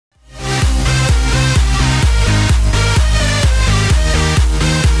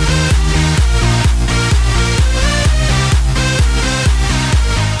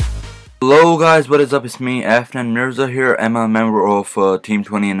Hello guys, what is up? It's me, Afnan Mirza here. I'm a member of Team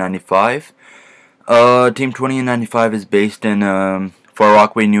 2095. Team 2095 is based in Far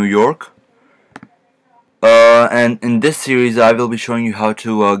Rockaway, New York. And in this series, I will be showing you how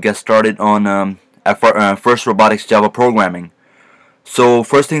to get started on FRC Robotics Java programming. So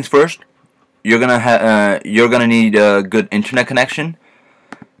first things first, you're gonna need a good internet connection.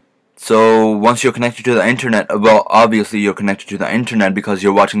 So once you're connected to the internet, well, obviously you're connected to the internet because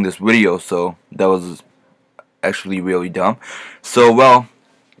you're watching this video, so that was actually really dumb. So, well,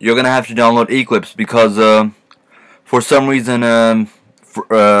 you're gonna have to download Eclipse because for some reason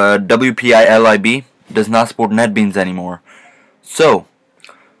WPILIB does not support NetBeans anymore. So,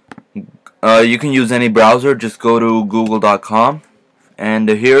 you can use any browser, just go to google.com, and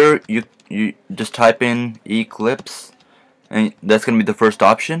here you just type in Eclipse, and that's gonna be the first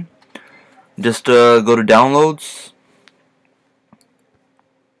option. Just go to downloads,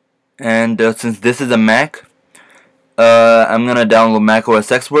 and since this is a Mac, I'm gonna download Mac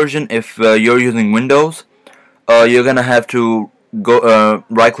OSX version. If you're using Windows, you're gonna have to go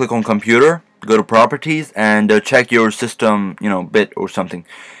right click on computer, go to properties, and check your system, bit or something.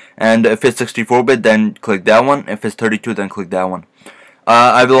 And if it's 64-bit, then click that one. If it's 32, then click that one.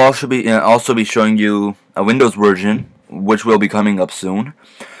 I will also be showing you a Windows version, which will be coming up soon.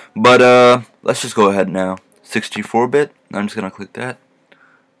 But let's just go ahead now. 64-bit. I'm just gonna click that.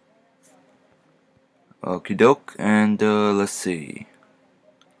 Okie doke, and let's see.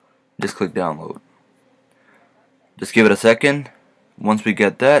 Just click download. Just give it a second. Once we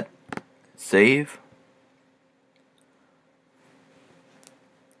get that, save.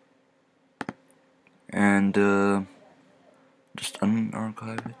 And just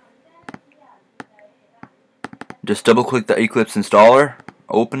unarchive it. Just double click the Eclipse installer.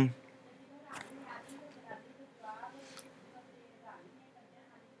 Open.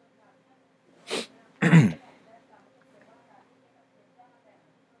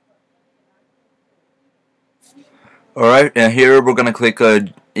 Alright, and here we're gonna click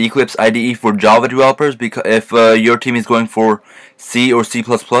Eclipse IDE for Java developers, because if your team is going for C or C++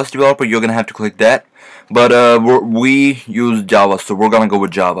 developer, you're gonna have to click that. But we use Java, so we're gonna go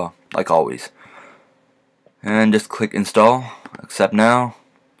with Java, like always. And just click install, accept now,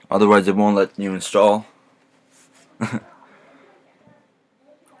 otherwise it won't let you install.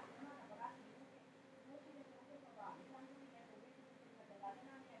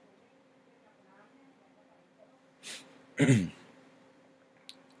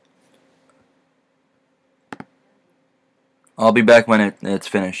 I'll be back when it's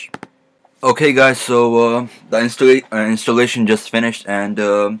finished. Okay guys, so the installation just finished, and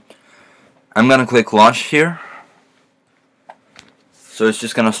I'm gonna click launch here. So it's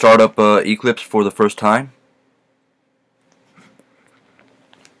just gonna start up Eclipse for the first time.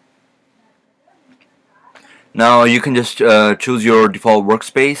 Now you can just choose your default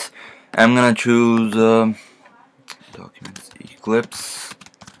workspace. I'm gonna choose Documents, Eclipse,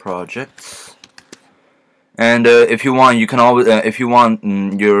 Projects, and if you want, you can always if you want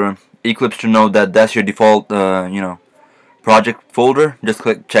your Eclipse to know that that's your default project folder, just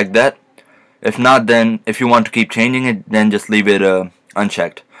click check that. If not, then if you want to keep changing it, then just leave it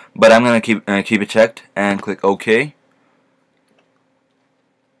unchecked. But I'm gonna keep it checked and click OK.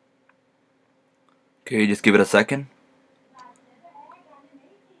 Okay, just give it a second.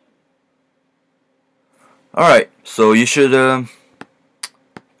 Alright, so you should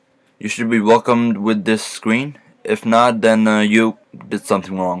be welcomed with this screen. If not, then you did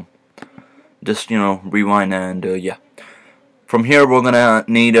something wrong. Just rewind, and yeah. From here we're gonna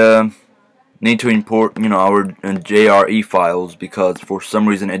need to import our JRE files, because for some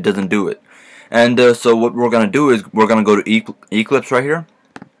reason it doesn't do it. And so what we're gonna do is we're gonna go to Eclipse right here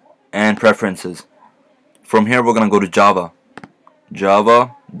and Preferences. From here we're gonna go to Java,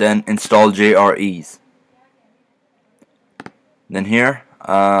 then install JREs. Then here,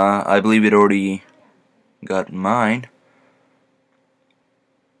 I believe it already got mine.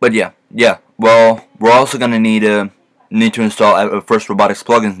 But yeah. Well, we're also gonna need to install FRC Robotics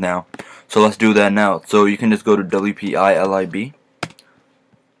plugins now. So let's do that now. So you can just go to WPILIB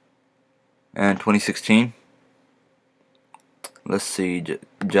and 2016. Let's see,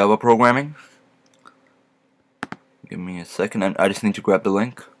 Java programming. Give me a second, I just need to grab the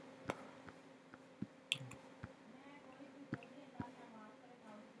link.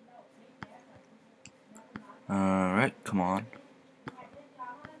 Alright, come on.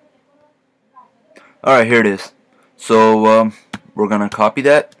 Alright, here it is. So we're gonna copy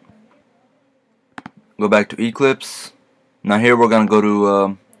that, go back to Eclipse. Now here we're gonna go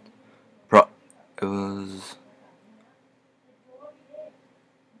to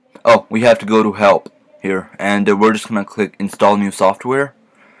Oh, we have to go to help here, and we're just gonna click install new software,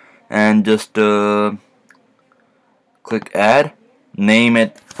 and just click add, name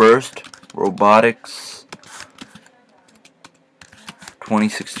it first, robotics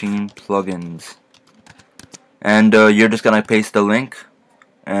 2016 plugins, and you're just gonna paste the link,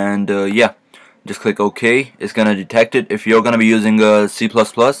 and yeah, just click OK. It's gonna detect it. If you're gonna be using C++,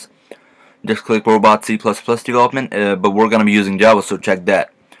 just click robot C++ development, but we're gonna be using Java, so check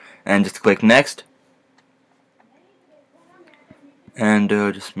that, and just click next, and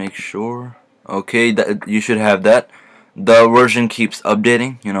just make sure. Okay, that you should have that. The version keeps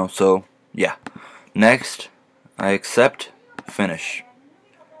updating, you know, so yeah. Next, I accept, finish.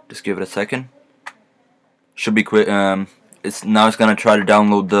 Just give it a second. Should be quick. It's gonna try to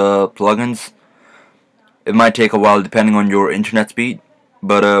download the plugins. It might take a while depending on your internet speed,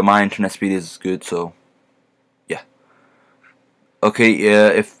 but my internet speed is good, so yeah. Okay,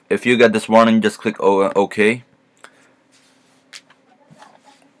 if you get this warning, just click OK,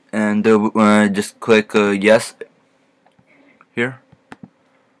 and just click yes here.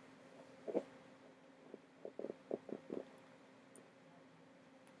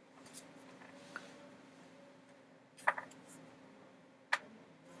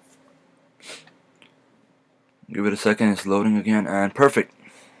 Give it a second, it's loading again, and perfect.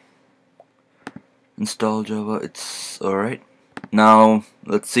 Install Java, it's alright. Now,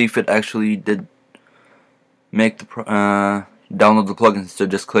 let's see if it actually did make the download the plugins. So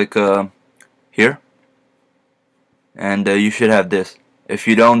just click here, and you should have this. If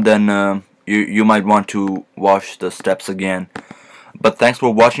you don't, then you might want to watch the steps again. But thanks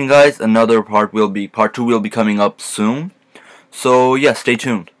for watching, guys. Another part 2 will be coming up soon. So yeah, stay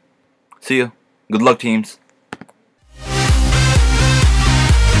tuned. See you. Good luck, teams.